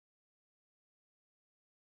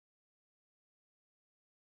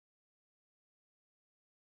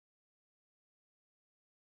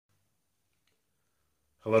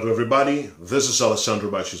Hello to everybody, this is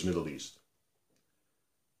Alessandro Bacci's Middle East.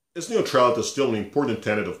 Is neutrality still an important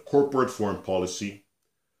tenet of corporate foreign policy?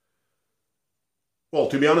 Well,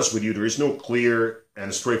 to be honest with you, there is no clear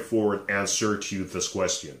and straightforward answer to this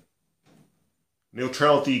question.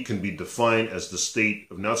 Neutrality can be defined as the state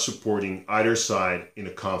of not supporting either side in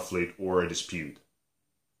a conflict or a dispute.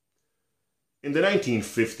 In the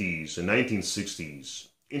 1950s and 1960s,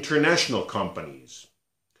 international companies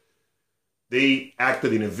they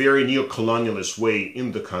acted in a very neo-colonialist way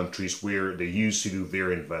in the countries where they used to do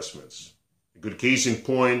their investments. A good case in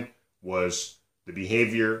point was the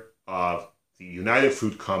behavior of the United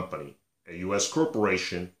Fruit Company, a U.S.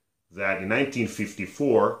 corporation that in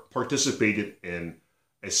 1954 participated in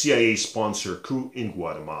a CIA-sponsored coup in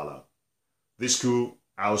Guatemala. This coup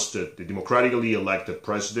ousted the democratically elected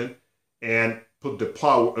president and put the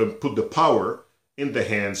power in the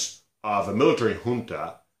hands of a military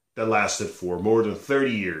junta that lasted for more than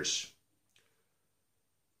 30 years.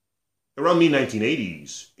 Around the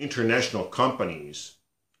mid-1980s, international companies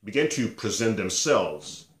began to present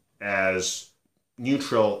themselves as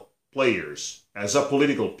neutral players, as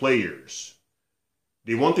apolitical players.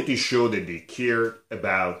 They wanted to show that they cared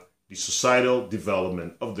about the societal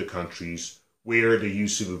development of the countries where they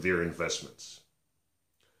used to do their investments.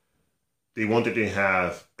 They wanted to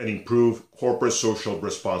have an improved corporate social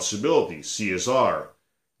responsibility, CSR.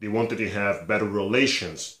 They wanted to have better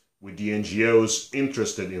relations with the NGOs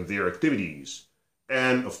interested in their activities.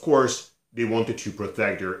 And of course, they wanted to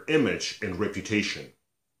protect their image and reputation.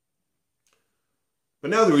 But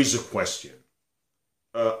now there is a question.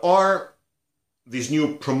 Are these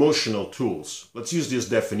new promotional tools, let's use this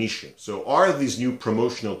definition. So are these new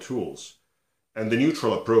promotional tools and the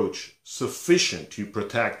neutral approach sufficient to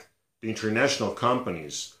protect the international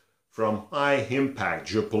companies from high-impact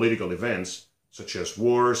geopolitical events such as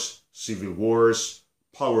wars, civil wars,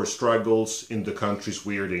 power struggles in the countries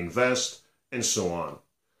where they invest, and so on?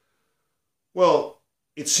 Well,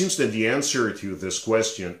 it seems that the answer to this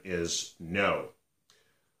question is no.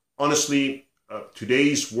 Honestly,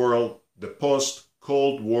 today's world, the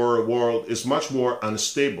post-Cold War world, is much more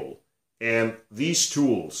unstable, and these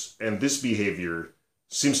tools and this behavior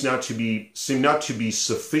seem not to be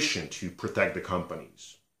sufficient to protect the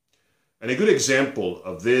companies. And a good example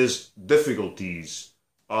of these difficulties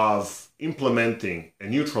of implementing a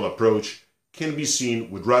neutral approach can be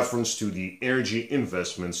seen with reference to the energy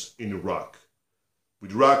investments in Iraq.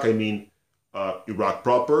 With Iraq, I mean Iraq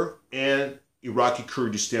proper and Iraqi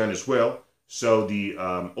Kurdistan as well. So the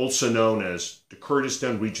also known as the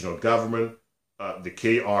Kurdistan Regional Government, the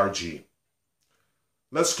KRG.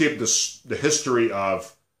 Let's skip the history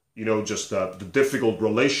of the difficult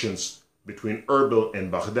relations between Erbil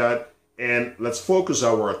and Baghdad. And let's focus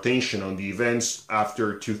our attention on the events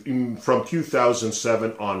from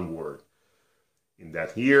 2007 onward. In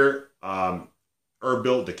that year,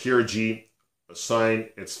 Erbil, the KRG, signed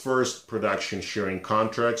its first production sharing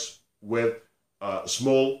contracts with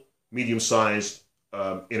small, medium-sized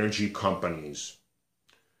energy companies.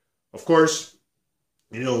 Of course,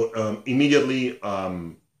 immediately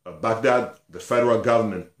Baghdad, the federal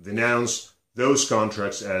government, denounced those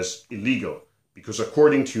contracts as illegal. Because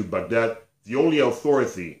according to Baghdad, the only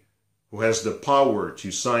authority who has the power to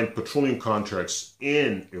sign petroleum contracts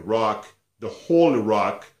in Iraq, the whole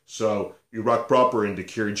Iraq, so Iraq proper and the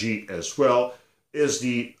KRG as well, is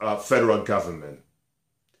the federal government.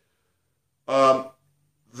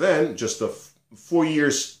 Then, just 4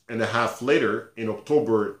 years and a half later, in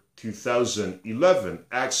October 2011,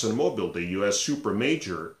 ExxonMobil, the US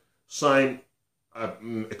supermajor, signed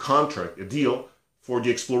a contract, a deal, for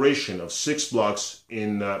the exploration of 6 blocks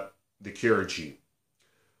in the KRG.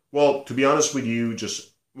 Well, to be honest with you,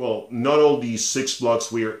 not all these 6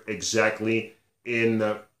 blocks were exactly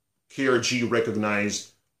in KRG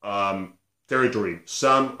recognized territory.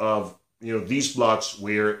 Some of these blocks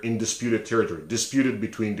were in disputed territory, disputed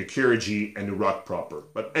between the KRG and Iraq proper.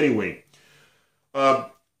 But anyway,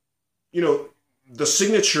 the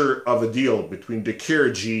signature of a deal between the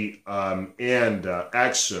KRG and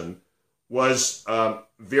Exxon was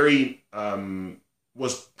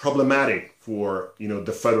was problematic for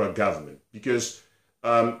the federal government, because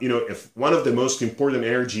if one of the most important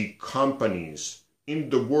energy companies in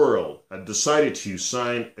the world had decided to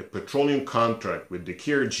sign a petroleum contract with the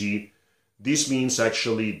KRG, this means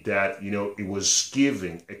actually that it was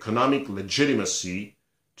giving economic legitimacy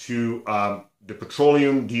to the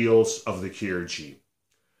petroleum deals of the KRG.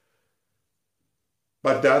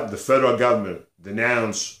 But that the federal government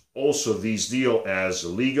denounced also this deal as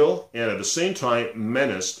illegal, and at the same time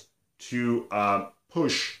menaced to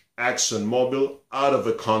push ExxonMobil out of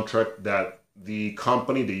a contract that the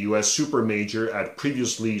company, the U.S. super major, had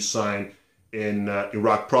previously signed in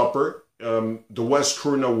Iraq proper, the West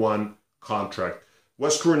Qurna 1 contract.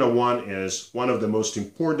 West Qurna 1 is one of the most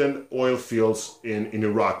important oil fields in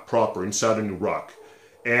Iraq proper, in southern Iraq.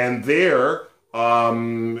 And there,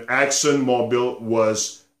 ExxonMobil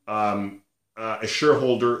was a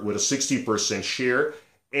shareholder with a 60% share,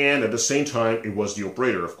 and at the same time, it was the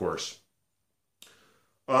operator, of course.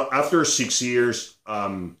 After 6 years,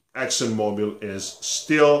 ExxonMobil is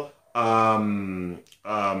still an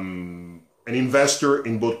investor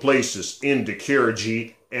in both places, in the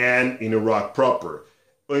KRG and in Iraq proper.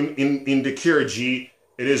 In the KRG,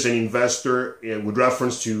 it is an investor with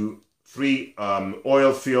reference to 3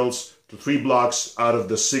 oil fields, to 3 blocks out of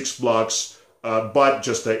the 6 blocks, but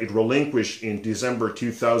just that it relinquished in December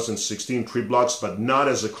 2016 3 blocks, but not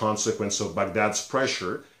as a consequence of Baghdad's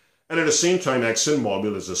pressure. And at the same time,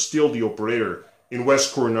 ExxonMobil is still the operator in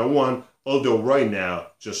West Qurna 1, although right now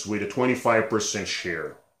just with a 25%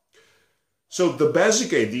 share. So the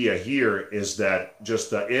basic idea here is that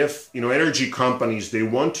just if energy companies, they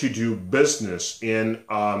want to do business in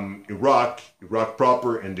Iraq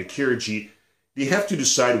proper, and the KRG, they have to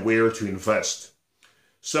decide where to invest.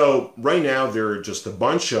 So right now there are just a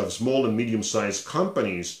bunch of small and medium-sized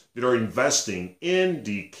companies that are investing in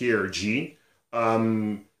the KRG.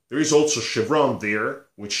 There is also Chevron there,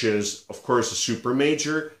 which is of course a super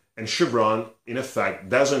major, and Chevron in effect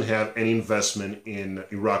doesn't have any investment in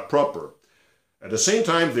Iraq proper. At the same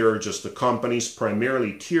time, there are just the companies,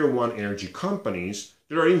 primarily tier 1 energy companies,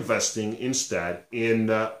 that are investing instead in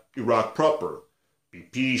Iraq proper,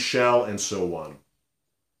 BP, Shell, and so on.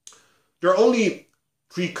 There are only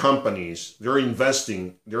 3 companies that are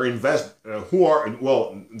investing, there are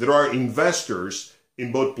investors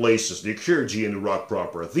in both places, the KRG and Iraq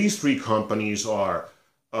proper. These 3 companies are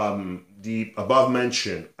the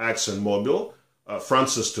above-mentioned ExxonMobil,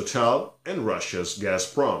 France's Total, and Russia's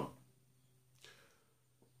Gazprom.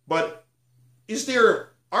 But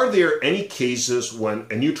are there any cases when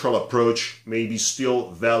a neutral approach may be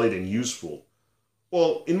still valid and useful?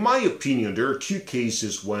 Well, in my opinion, there are 2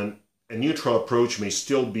 cases when a neutral approach may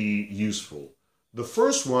still be useful. The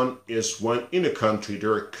first one is when in a country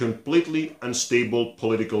there are completely unstable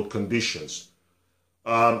political conditions.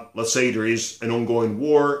 Let's say there is an ongoing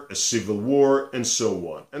war, a civil war, and so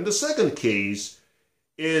on. And the second case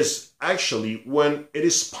is actually when it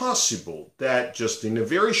is possible that just in a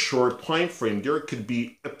very short time frame there could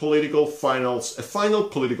be a final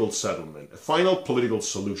political settlement, a final political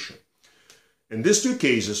solution. In these 2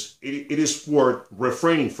 cases, it is worth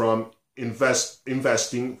refraining from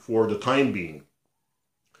investing for the time being.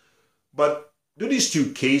 But do these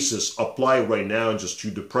 2 cases apply right now just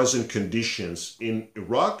to the present conditions in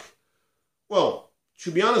Iraq? Well,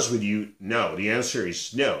 to be honest with you, no. The answer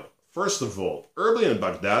is no. First of all, Erbil and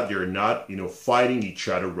Baghdad, they're not, fighting each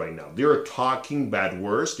other right now. They're talking bad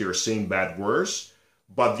words, they're saying bad words,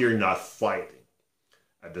 but they're not fighting.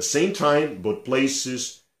 At the same time, both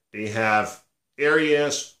places, they have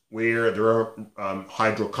areas where there are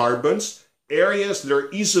hydrocarbons, areas that are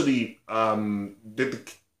easily,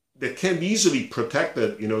 that can be easily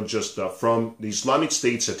protected, from the Islamic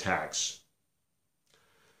State's attacks.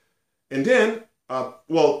 And then,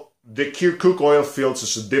 the Kirkuk oil fields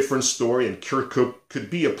is a different story, and Kirkuk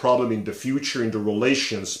could be a problem in the future in the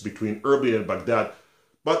relations between Erbil and Baghdad.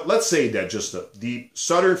 But let's say that just the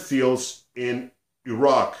southern fields in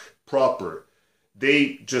Iraq proper,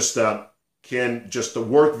 they just can just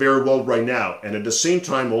work very well right now. And at the same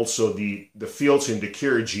time, also the fields in the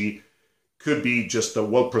KRG could be just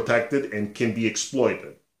well protected and can be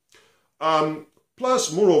exploited.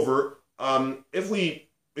 Plus, moreover, if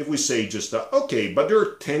we say just, okay, but there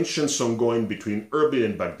are tensions ongoing between Erbil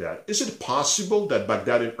and Baghdad, is it possible that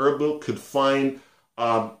Baghdad and Erbil could find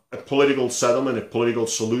a political settlement, a political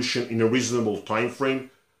solution in a reasonable time frame?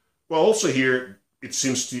 Well, also here, it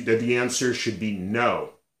seems that the answer should be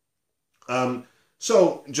no.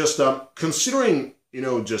 So just considering,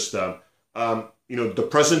 the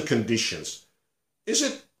present conditions, is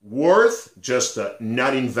it worth just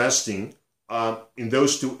not investing in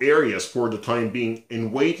those 2 areas for the time being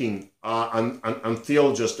and waiting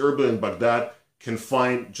until just Erbil and Baghdad can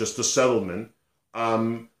find just a settlement?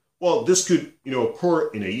 Well, this could, occur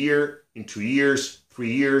in a year, in 2 years,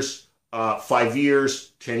 3 years, 5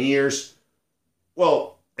 years, 10 years.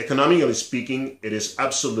 Well, economically speaking, it is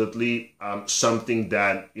absolutely something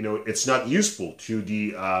that, it's not useful to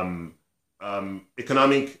the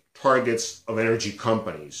economic targets of energy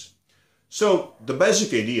companies. So the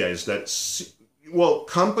basic idea is that,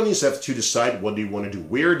 companies have to decide what they want to do,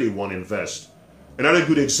 where they want to invest. Another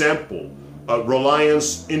good example,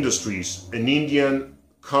 Reliance Industries, an Indian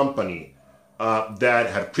company that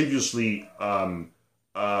had previously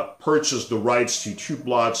purchased the rights to 2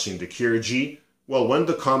 blocks in the KRG. Well, when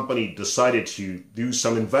the company decided to do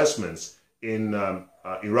some investments in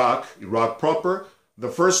Iraq proper, the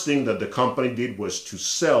first thing that the company did was to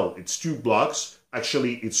sell its 2 blocks.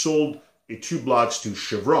 Actually, it sold its 2 blocks to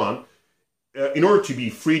Chevron in order to be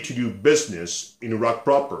free to do business in Iraq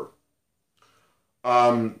proper.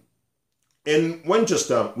 And when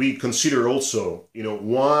just we consider also,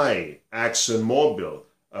 why ExxonMobil,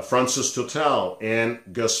 Francis Total, and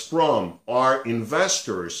Gazprom are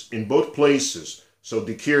investors in both places, so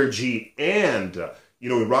the KRG and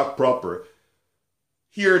Iraq proper.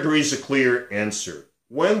 Here there is a clear answer.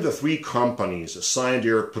 When the 3 companies signed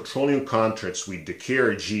their petroleum contracts with the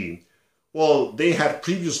KRG, well, they had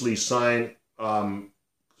previously signed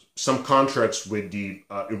some contracts with the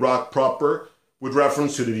Iraq proper with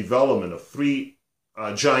reference to the development of 3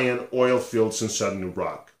 giant oil fields in southern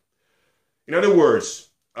Iraq. In other words,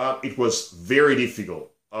 it was very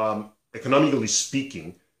difficult, economically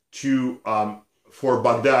speaking, for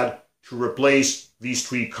Baghdad to replace these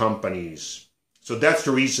 3 companies. So that's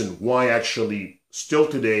the reason why actually still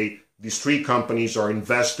today these 3 companies are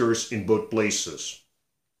investors in both places.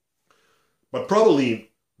 But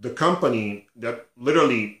probably the company that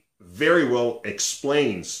literally very well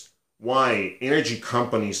explains why energy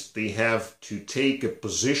companies, they have to take a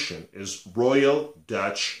position is Royal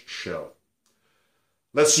Dutch Shell.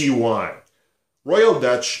 Let's see why. Royal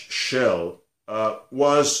Dutch Shell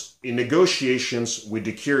was in negotiations with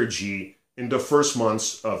the KRG in the first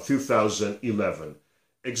months of 2011.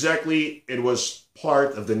 Exactly, it was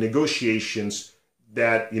part of the negotiations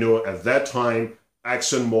that, at that time,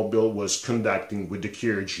 ExxonMobil was conducting with the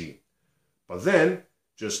KRG. But then,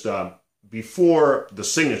 just before the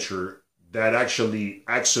signature that actually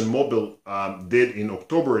ExxonMobil did in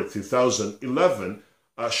October 2011,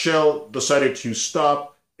 Shell decided to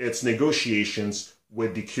stop its negotiations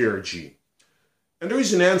with the KRG. And there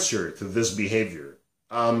is an answer to this behavior.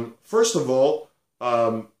 First of all,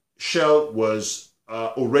 Shell was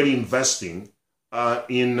already investing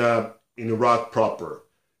in Iraq proper.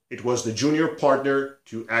 It was the junior partner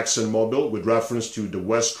to ExxonMobil with reference to the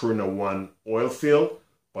West Kurna 1 oil field,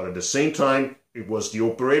 but at the same time, it was the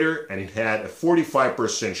operator and it had a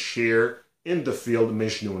 45% share in the field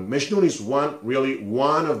Majnoon. Majnoon is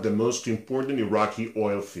one of the most important Iraqi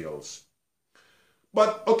oil fields.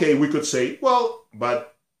 But okay, we could say, well,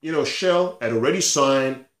 but Shell had already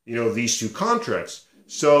signed these 2 contracts.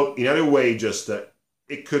 So in other way, just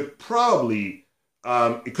it could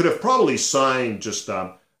have probably signed just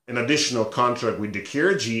an additional contract with the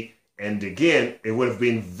KRG, and again, it would have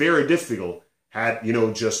been very difficult had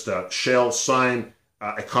just Shell signed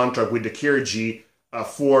a contract with the KRG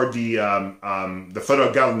for the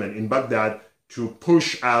federal government in Baghdad to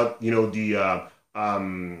push out the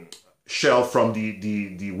Shell from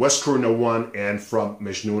the West Kurna 1 and from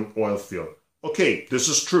Majnoon oil field. Okay, this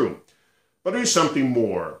is true, but there is something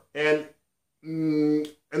more, and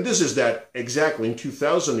this is that exactly in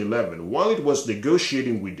 2011, while it was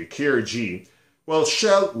negotiating with the KRG, well,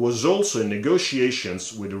 Shell was also in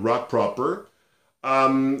negotiations with Iraq proper.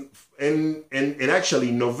 And actually,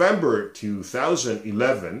 in November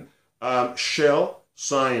 2011, Shell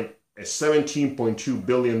signed a $17.2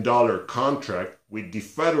 billion contract with the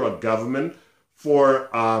federal government for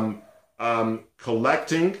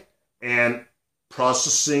collecting and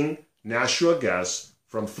processing natural gas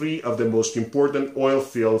from 3 of the most important oil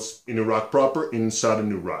fields in Iraq proper, in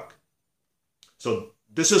southern Iraq. So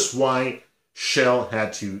this is why Shell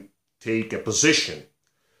had to take a position.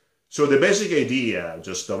 So the basic idea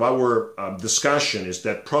just of our discussion is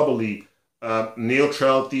that probably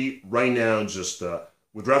neutrality right now, just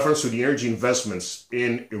with reference to the energy investments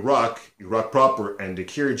in Iraq proper and the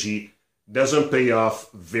KRG, doesn't pay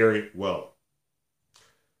off very well.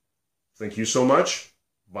 Thank you so much.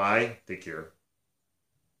 Bye. Take care.